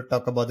you wanted to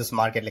talk about this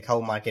market, like how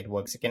market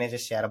works. Can you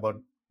just share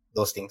about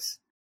those things?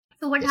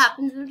 So what Yes.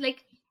 happens is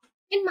like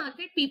in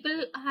market,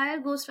 people hire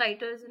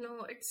ghostwriters.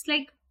 It's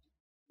like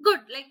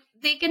good, like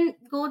they can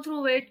go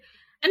through it,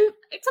 and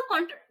it's a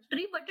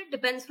contradictory, but it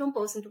depends from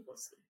person to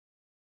person.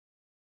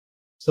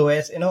 So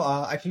as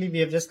actually we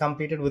have just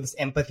completed with this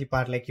empathy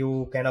part. Like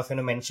you kind of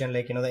mentioned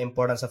like the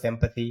importance of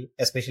empathy,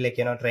 especially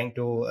like trying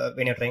to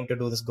when you're trying to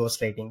do this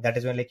ghostwriting. That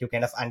is when like you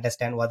kind of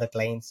understand what the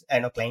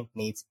client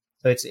needs.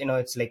 So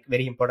it's like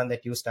very important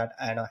that you start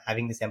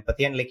having this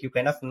empathy, and like you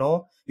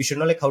should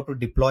know like how to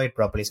deploy it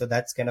properly. So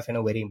that's kind of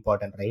very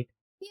important, right?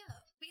 Yeah,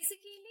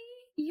 basically,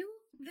 you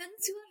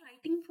once you are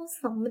writing for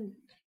someone,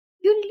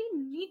 you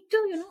really need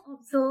to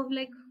observe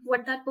like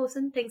what that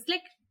person thinks.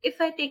 Like if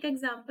I take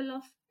example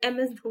of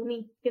MS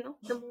Dhoni,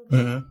 the movie,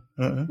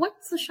 Mm-hmm. Mm-hmm. what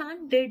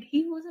Sushant did,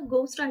 he was a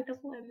ghostwriter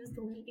for MS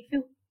Dhoni. If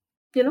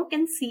you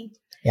can see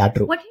Yeah,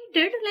 true. what he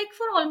did, like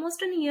for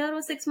almost a year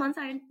or 6 months,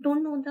 I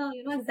don't know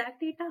the exact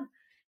data.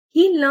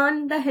 He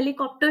learned the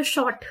helicopter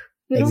shot.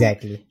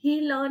 Exactly.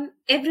 He learned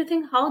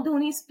everything, how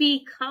Dhoni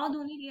speak, how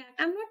Dhoni react.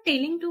 I'm not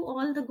telling to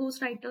all the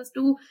ghostwriters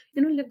to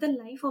live the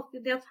life of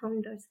their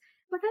founders,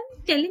 but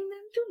I'm telling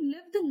them to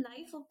live the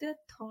life of their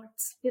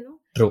thoughts.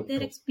 True. Their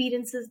True.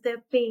 experiences,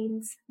 their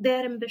pains,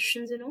 their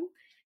ambitions.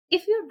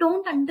 If you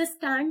don't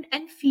understand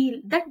and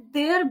feel that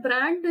their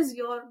brand is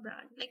your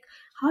brand, like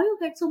how you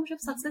get so much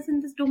of success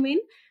in this domain,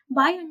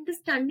 by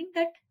understanding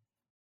that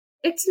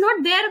it's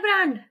not their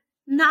brand.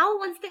 Now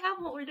once they have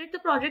molded the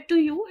project to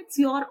you, it's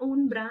your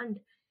own brand.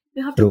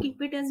 You have to True.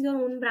 keep it as your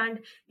own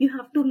brand. You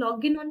have to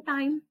log in on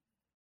time.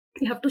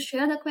 You have to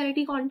share the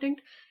quality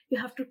content. You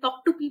have to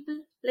talk to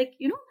people, like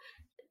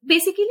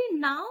basically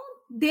now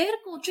their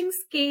coaching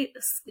scale,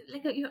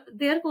 like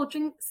their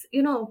coaching,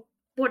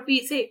 what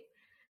we say,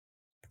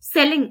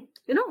 selling,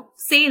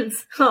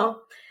 sales.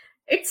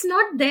 It's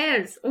not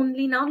theirs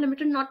only now,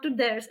 limited not to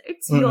theirs,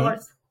 it's Mm-hmm.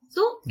 yours.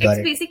 So Got it's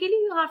it. basically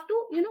you have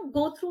to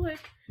go through it,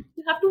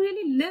 you have to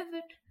really live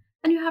it,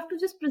 and you have to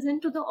just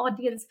present to the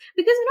audience,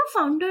 because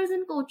founders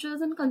and coaches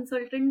and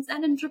consultants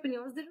and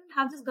entrepreneurs, they don't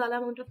have this gala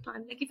amount of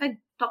time. Like if I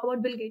talk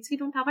about Bill Gates, he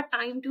don't have a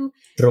time to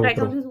True. write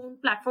on True. his own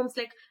platforms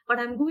like what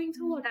I'm going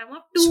through, what I'm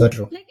up to. So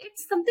true. Like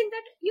it's something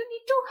that you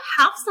need to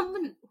have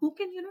someone who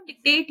can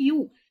dictate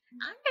you,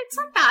 and it's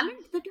a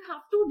talent that you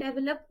have to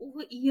develop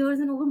over years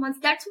and over months.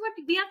 That's what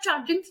we are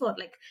charging for.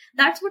 Like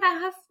that's what I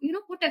have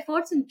put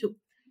efforts into,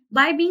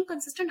 by being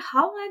consistent.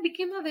 How I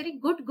became a very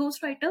good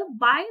ghostwriter,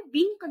 by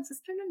being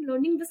consistent and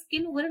learning the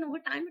skill over and over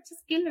time. It's a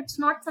skill, it's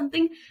not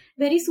something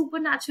very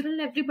supernatural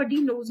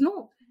everybody knows.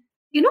 No,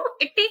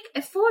 it take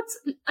efforts,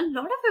 a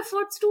lot of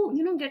efforts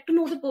to get to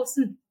know the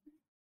person,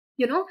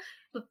 you know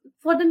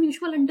for the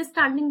mutual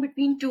understanding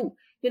between two,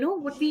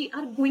 what we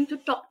are going to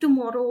talk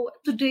tomorrow,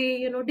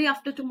 today, day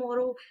after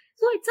tomorrow.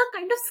 So it's a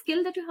kind of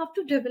skill that you have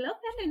to develop,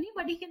 and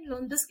anybody can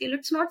learn the skill.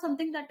 It's not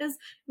something that is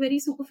very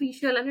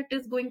superficial and it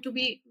is going to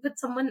be with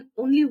someone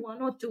only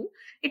one or two.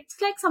 It's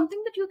like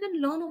something that you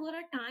can learn over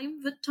a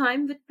time,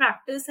 with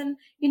practice, and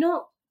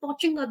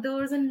watching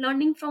others and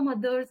learning from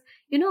others.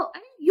 And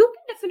you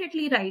can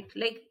definitely write,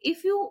 like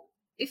if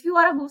you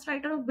are a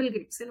ghostwriter of Bill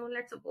Gates,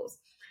 let's suppose.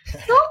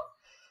 So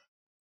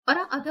or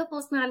a other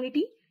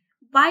personality,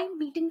 by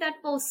meeting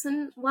that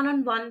person one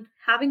on one,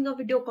 having a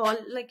video call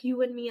like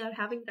you and me are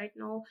having right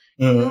now,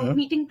 Mm-hmm.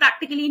 meeting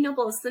practically in a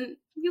person,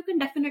 you can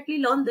definitely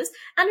learn this.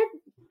 And it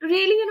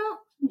really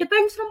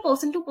depends from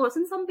person to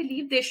person. Some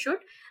believe they should,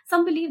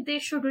 some believe they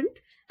shouldn't,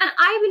 and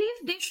I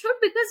believe they should,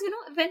 because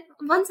when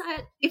once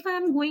if I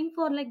am going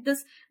for like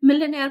this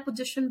billionaire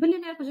position,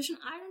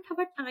 I don't have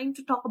a time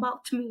to talk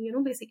about me.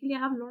 Basically I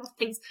have a lot of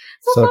things.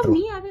 So So for true.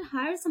 me, I will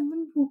hire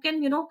someone who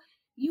can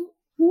you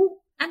who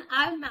and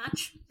I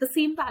match the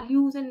same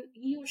values, and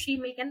he or she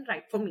may can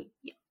write for me.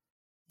 Yeah.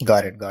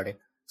 Got it. Got it.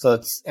 So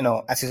it's,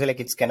 as you say, like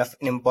it's kind of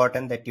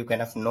important that you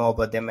kind of know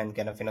about them and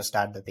kind of,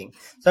 start the thing.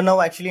 So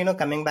now actually,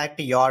 coming back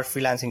to your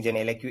freelancing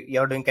journey, like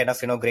you're doing kind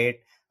of,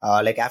 great.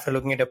 Like after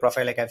looking at your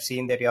profile, like I've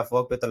seen that you have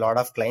worked with a lot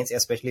of clients,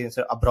 especially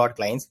abroad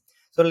clients.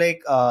 So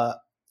like,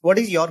 what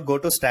is your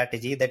go-to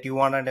strategy that you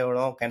want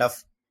to, kind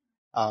of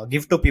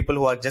give to people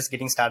who are just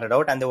getting started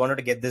out and they wanted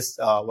to get this,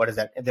 what is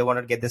that? They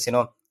wanted to get this,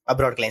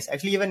 abroad clients.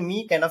 Actually, even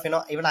me kind of,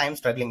 even I am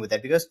struggling with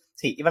that because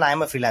see, even I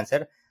am a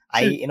freelancer.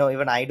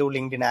 Even I do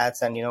LinkedIn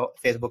ads and,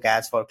 Facebook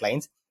ads for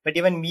clients. But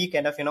even me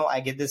kind of, I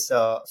get this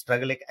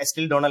struggle. Like I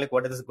still don't know like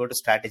what is this go-to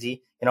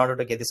strategy in order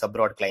to get this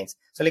abroad clients.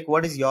 So like,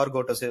 what is your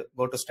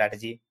go-to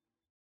strategy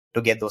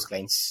to get those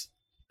clients?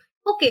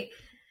 Okay.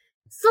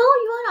 So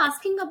you are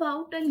asking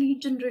about a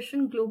lead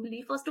generation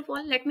globally. First of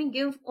all, let me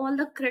give all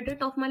the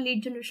credit of my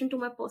lead generation to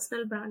my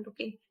personal brand.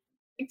 Okay.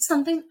 It's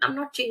something I'm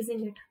not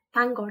chasing it.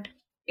 Thank God.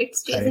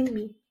 It's Correct. chasing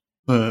me.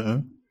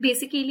 Mm-hmm.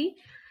 Basically,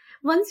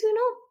 once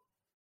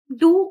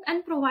do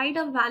and provide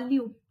a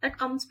value that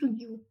comes to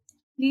you.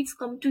 Leads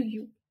come to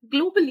you.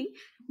 Globally,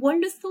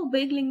 world is so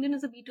big. LinkedIn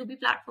is a B2B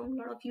platform, a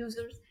lot of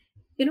users.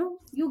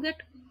 You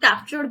get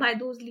captured by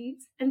those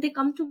leads and they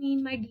come to me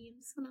in my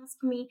DMs and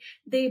ask me,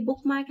 they book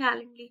my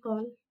Calendly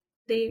call,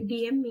 they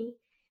DM me,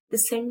 they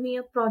send me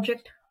a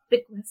project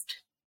request.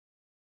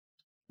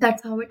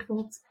 That's how it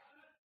works.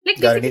 Like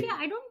Got basically, it.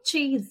 I don't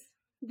chase,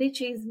 they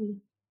chase me.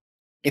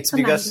 It's A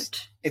because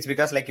magnet. it's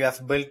because like you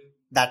have built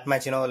that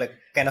much, like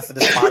kind of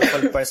this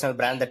powerful personal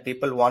brand that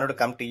people wanted to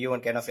come to you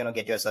and kind of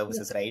get your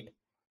services, right?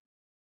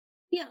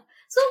 Yeah.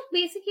 So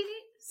basically,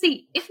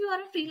 see, if you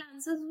are a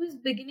freelancer who is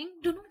beginning,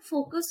 do not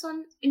focus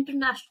on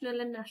international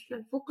and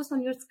national. Focus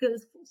on your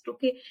skills first,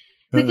 okay?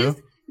 Because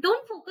Mm-hmm.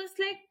 don't focus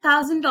like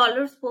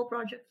 $1,000 per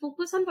project.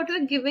 Focus on what you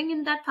are giving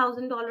in that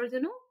 $1,000,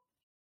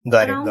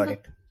 Got it. around Got the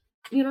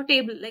it.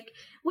 table. Like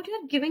what you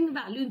are giving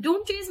value.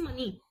 Don't chase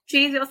money.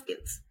 Chase your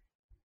skills.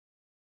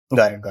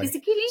 Got it. Got it.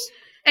 Basically,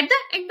 at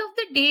the end of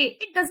the day,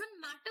 it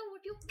doesn't matter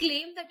what you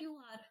claim that you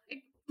are.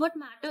 What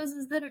matters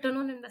is the return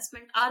on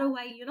investment,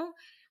 ROI,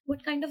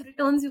 what kind of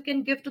returns you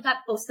can give to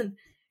that person.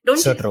 Don't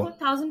So chase for true.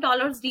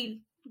 $1,000 deal.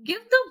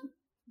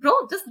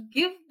 Just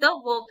give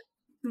the work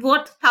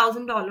worth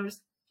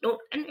 $1,000. Don't,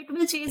 and it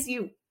will chase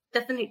you,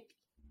 definitely.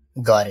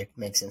 Got it.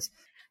 Makes sense.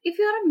 If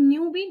you're a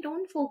newbie,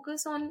 don't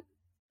focus on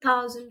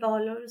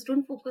 $1,000.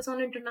 Don't focus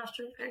on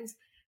international clients.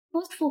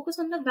 First, focus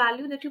on the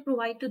value that you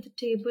provide to the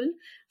table.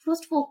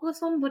 First,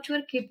 focus on what you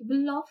are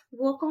capable of.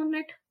 Work on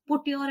it.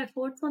 Put your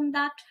efforts on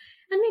that.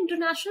 And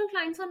international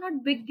clients are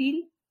not big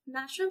deal.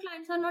 National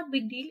clients are not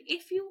big deal.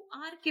 If you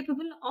are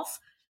capable of,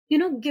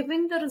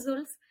 giving the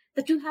results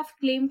that you have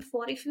claimed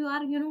for, if you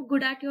are,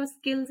 good at your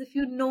skills, if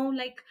you know,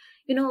 like,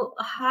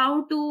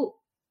 how to,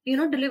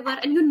 deliver,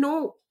 and you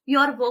know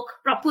your work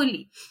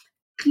properly,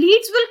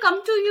 leads will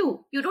come to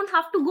you. You don't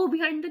have to go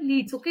behind the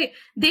leads. Okay,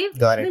 they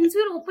Got it. once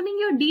you're opening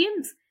your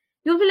DMs,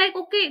 you'll be like,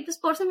 okay, this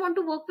person want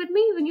to work with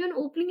me. When you're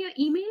opening your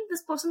email,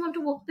 this person want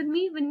to work with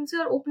me. When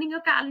you're opening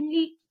your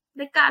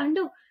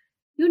calendar,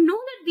 you know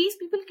that these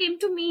people came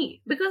to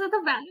me because of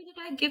the value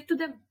that I give to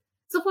them.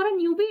 So for a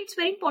newbie, it's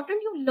very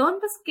important you learn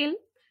the skill,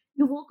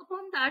 you work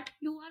upon that,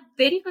 you are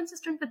very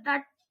consistent with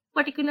that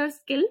particular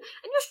skill,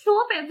 and you show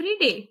up every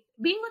day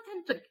being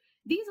authentic.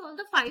 These are all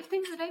the 5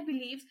 things that I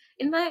believe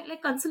in my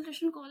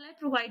consultation call. I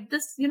provide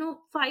this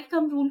 5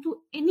 thumb rule to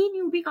any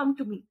newbie come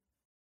to me.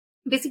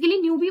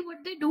 Basically, newbie,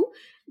 what they do,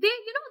 they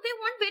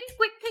want very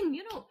quick thing.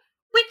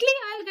 Quickly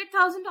I'll get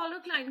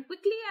 $1,000 client.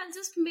 Quickly I'll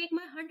just make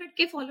my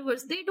 100K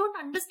followers. They don't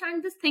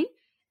understand this thing,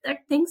 that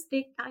things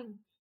take time.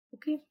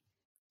 Okay.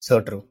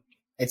 So true.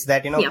 It's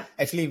that, Yeah.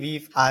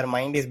 actually our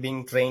mind is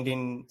being trained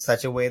in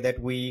such a way that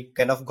we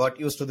kind of got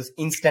used to this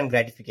instant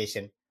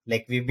gratification.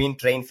 Like we've been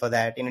trained for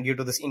that, due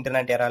to this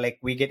internet era, like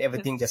we get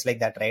everything just like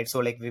that, right? So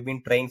like we've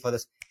been trained for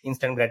this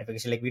instant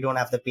gratification. Like we don't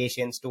have the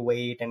patience to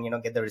wait and,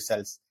 get the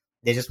results.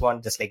 They just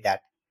want just like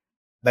that.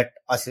 But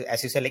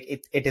as you said, like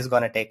it is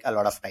going to take a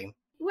lot of time.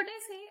 What I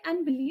say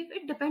and believe,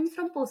 it depends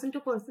from person to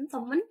person.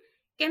 Someone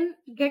can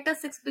get a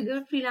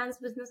 6-figure freelance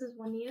business in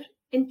 1 year,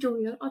 in 2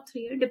 year or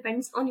 3 year.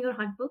 Depends on your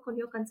hard work, on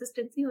your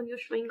consistency, on your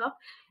showing up,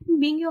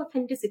 and being your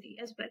authenticity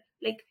as well.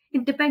 Like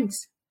it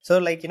depends. So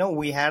like,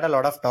 we had a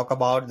lot of talk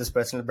about this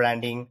personal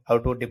branding, how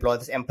to deploy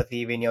this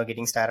empathy when you're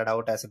getting started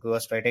out as a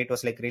ghostwriter. It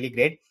was like really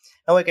great.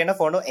 Now I kind of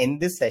want to end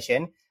this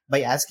session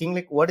by asking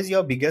like, what is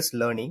your biggest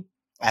learning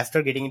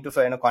after getting into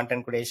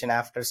content creation,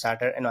 after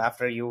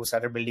you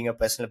started building a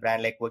personal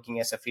brand, like working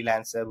as a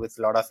freelancer with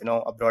a lot of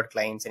abroad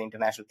clients and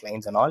international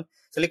clients and all.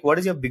 So like, what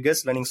is your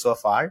biggest learning so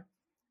far?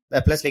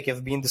 Plus, like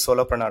you've been the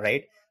solopreneur,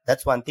 right?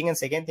 That's one thing. And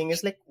second thing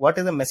is like, what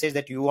is the message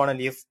that you want to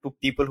leave to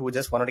people who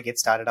just wanted to get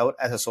started out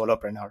as a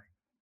solopreneur?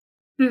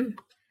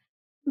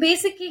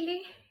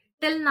 Basically,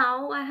 till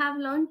now, I have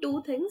learned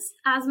 2 things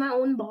as my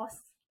own boss.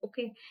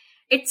 Okay.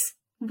 It's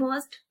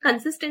first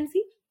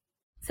consistency.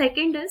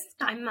 Second is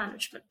time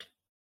management.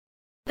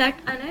 That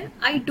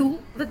I do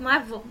with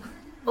my work.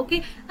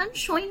 Okay. I'm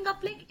showing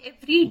up like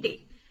every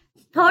day.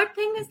 Third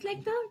thing is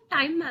like the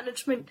time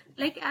management.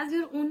 Like as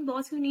your own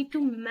boss, you need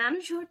to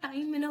manage your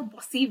time in a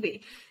bossy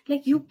way.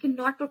 Like you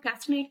cannot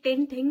procrastinate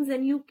 10 things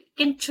and you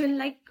can chill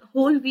like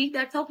whole week.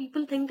 That's how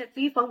people think that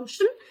we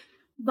function.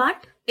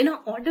 But in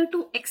order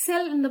to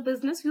excel in the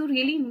business, you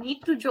really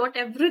need to jot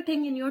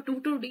everything in your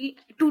to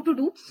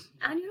do,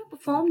 and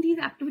perform these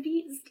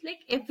activities like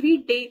every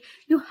day.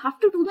 You have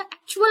to do the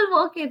actual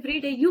work every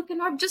day. You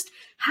cannot just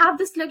have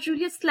this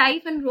luxurious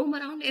life and roam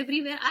around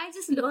everywhere. I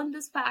just learned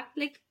this fact.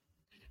 Like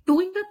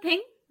doing the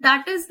thing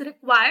that is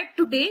required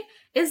today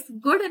is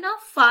good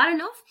enough, far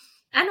enough.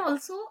 And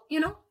also,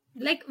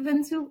 like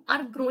once you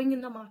are growing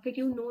in the market,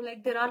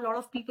 like there are a lot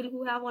of people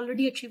who have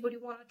already achieved what you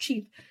want to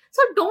achieve.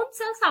 So don't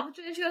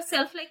self-sabotage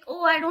yourself like,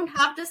 oh, I don't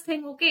have this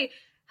thing. Okay,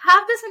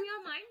 have this in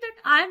your mind that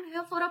I am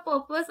here for a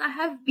purpose. I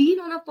have been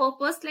on a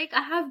purpose. Like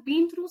I have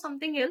been through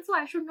something else, so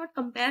I should not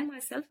compare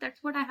myself.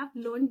 That's what I have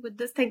learned with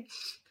this thing.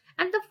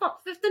 And the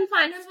fifth and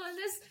final one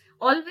is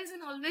always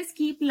and always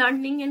keep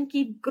learning and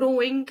keep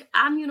growing,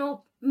 and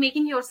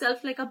making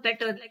yourself like a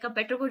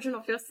better version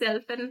of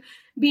yourself, and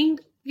being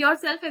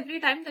yourself every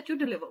time that you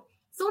deliver.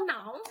 So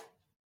now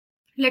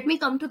let me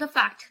come to the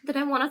fact that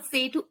I want to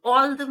say to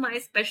all my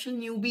special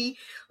newbie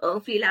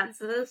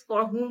freelancers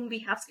for whom we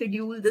have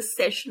scheduled this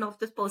session of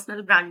this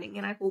personal branding,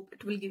 and I hope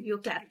it will give you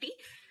clarity.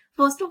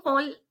 First of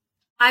all,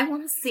 I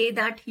want to say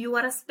that you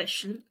are a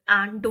special,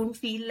 and don't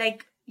feel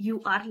like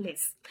you are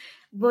less.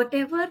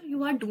 Whatever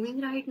you are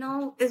doing right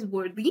now is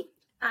worthy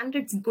and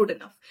it's good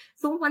enough.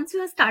 So once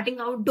you are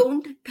starting out,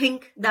 don't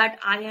think that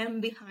I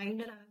am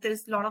behind and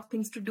there's a lot of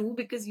things to do,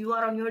 because you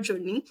are on your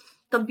journey.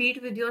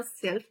 Compete with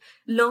yourself,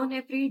 learn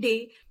every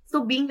day.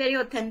 So being very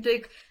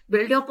authentic,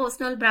 build your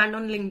personal brand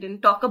on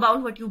LinkedIn, talk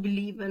about what you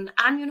believe in,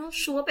 and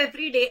show up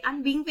every day,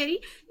 and being very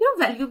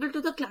valuable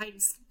to the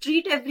clients.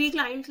 Treat every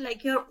client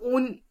like your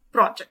own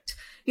project.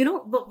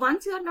 But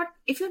once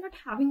if you're not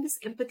having this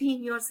empathy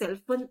in yourself,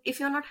 if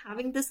you're not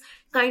having this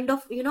kind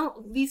of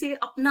we say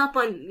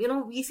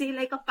apnapan, we say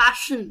like a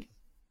passion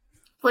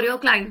for your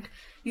client,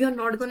 you're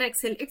not going to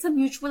excel. It's a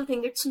mutual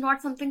thing. It's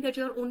not something that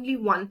you're only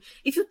one.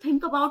 If you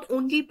think about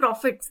only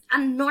profits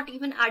and not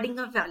even adding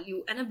a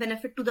value and a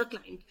benefit to the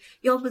client,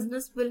 your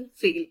business will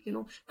fail,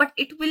 but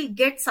it will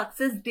get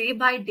success day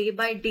by day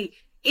by day.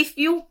 If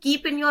you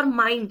keep in your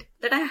mind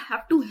that I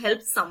have to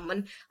help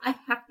someone, I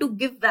have to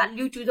give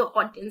value to the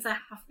audience, I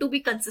have to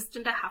be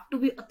consistent, I have to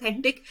be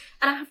authentic,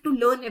 and I have to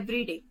learn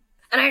every day.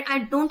 And I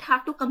don't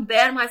have to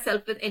compare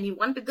myself with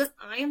anyone, because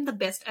I am the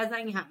best as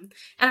I am.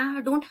 And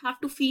I don't have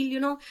to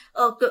feel,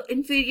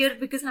 inferior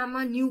because I'm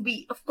a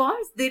newbie. Of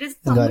course, there is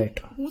someone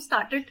who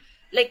started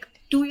like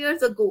 2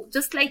 years ago,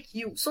 just like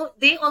you. So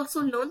they also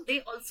learn,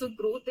 they also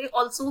grow, they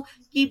also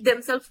keep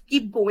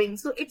going.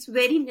 So it's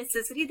very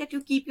necessary that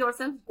you keep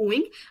yourself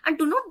going and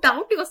do not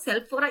doubt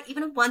yourself for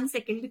even 1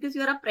 second, because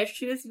you are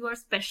precious, you are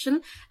special,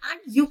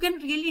 and you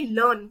can really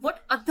learn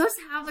what others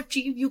have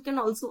achieved. You can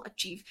also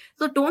achieve.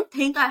 So don't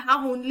think I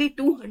have only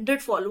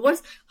 200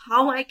 followers,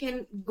 how I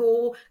can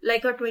go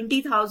like a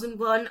 20,000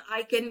 one.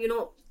 I can,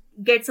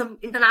 get some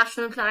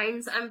international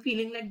clients. I'm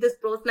feeling like this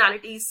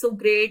personality is so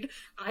great.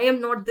 I am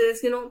not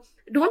this,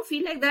 don't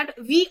feel like that.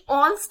 We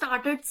all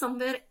started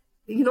somewhere,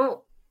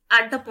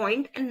 at the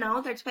point, and now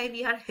that's why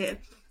we are here.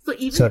 So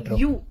even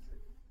you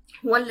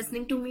who are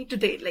listening to me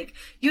today, like,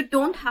 you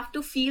don't have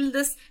to feel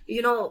this,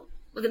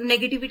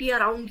 negativity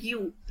around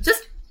you.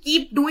 Just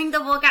keep doing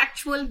the work,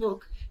 actual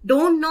work.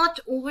 Don't not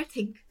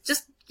overthink.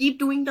 Just keep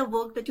doing the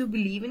work that you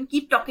believe in.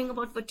 Keep talking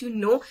about what you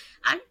know,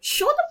 and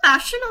show the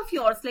passion of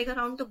yours, like,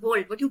 around the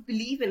world, what you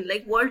believe in.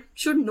 Like, world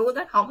should know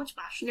that how much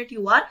passionate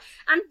you are.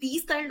 And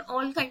these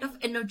all kind of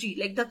energy,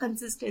 like the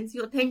consistency,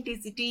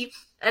 authenticity,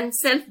 and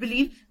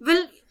self-belief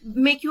will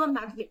make you a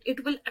magnet.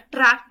 It will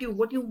attract you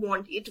what you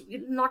want. It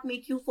will not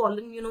make you fall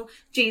in,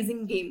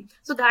 chasing game.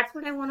 So that's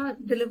what I want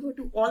to deliver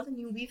to all the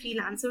newbie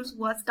freelancers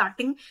who are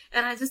starting.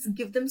 And I just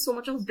give them so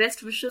much of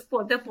best wishes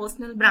for their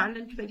personal brand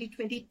in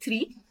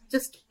 2023.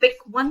 Just pick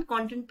one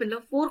content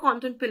pillar, 4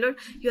 content pillar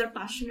you're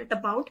passionate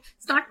about.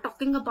 Start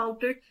talking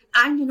about it,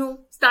 and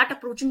start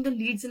approaching the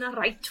leads in a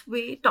right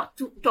way. Talk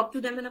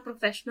to them in a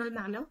professional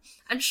manner,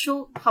 and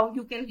show how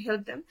you can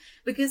help them.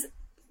 Because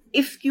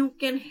if you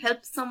can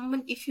help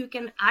someone, if you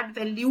can add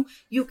value,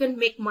 you can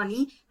make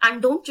money. And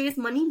don't chase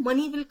money.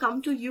 Money will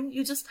come to you.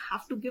 You just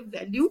have to give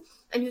value,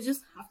 and you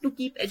just have to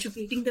keep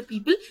educating the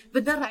people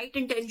with the right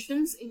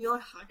intentions in your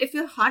heart. If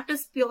your heart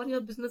is pure,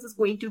 your business is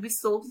going to be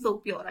so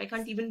pure. I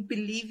can't even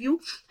believe you.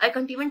 I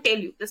can't even tell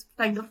you this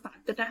kind of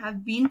fact that I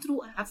have been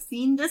through. I have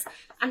seen this,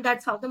 and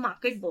that's how the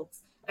market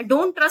works. And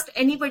don't trust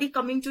anybody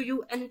coming to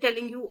you and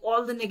telling you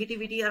all the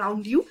negativity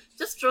around you.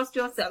 Just trust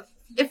yourself.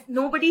 If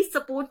nobody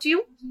supports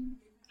you,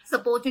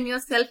 support in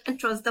yourself, and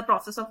trust the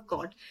process of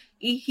God.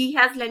 He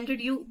has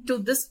lended you to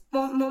this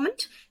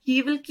moment.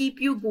 He will keep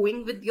you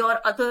going with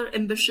your other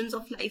ambitions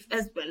of life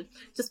as well.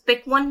 Just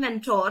pick one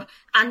mentor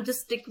and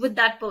just stick with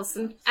that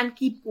person and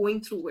keep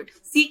going through it.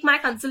 Seek my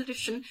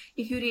consultation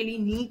if you really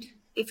need.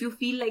 If you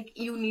feel like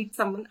you need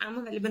someone, I'm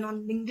available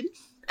on LinkedIn,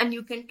 and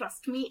you can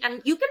trust me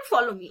and you can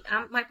follow me.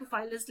 My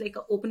profile is like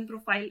an open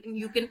profile, and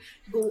you can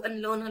go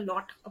and learn a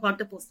lot about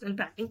the personal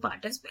branding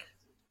part as well.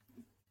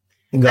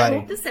 I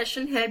hope this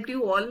session helped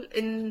you all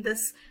in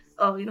this,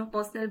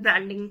 personal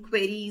branding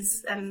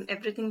queries and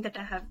everything that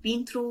I have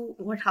been through,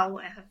 how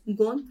I have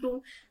gone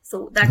through.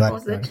 So that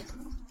was it.